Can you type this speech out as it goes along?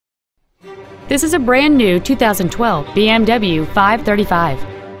This is a brand new 2012 BMW 535.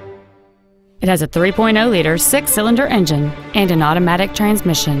 It has a 3.0-liter six-cylinder engine and an automatic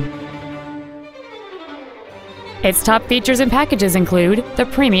transmission. Its top features and packages include the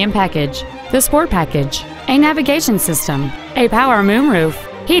Premium Package, the Sport Package, a navigation system, a power moonroof,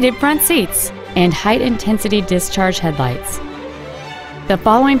 heated front seats, and high-intensity discharge headlights. The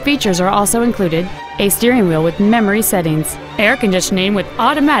following features are also included: a steering wheel with memory settings, air conditioning with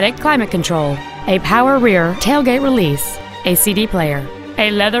automatic climate control, a power rear tailgate release, a CD player, a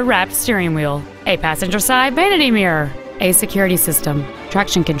leather-wrapped steering wheel, a passenger side vanity mirror, a security system,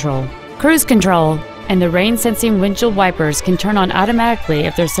 traction control, cruise control, and the rain-sensing windshield wipers can turn on automatically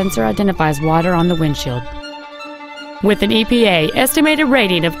if their sensor identifies water on the windshield. With an EPA estimated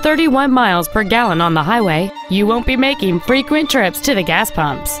rating of 31 miles per gallon on the highway, you won't be making frequent trips to the gas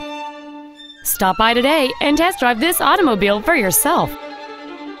pumps. Stop by today and test drive this automobile for yourself.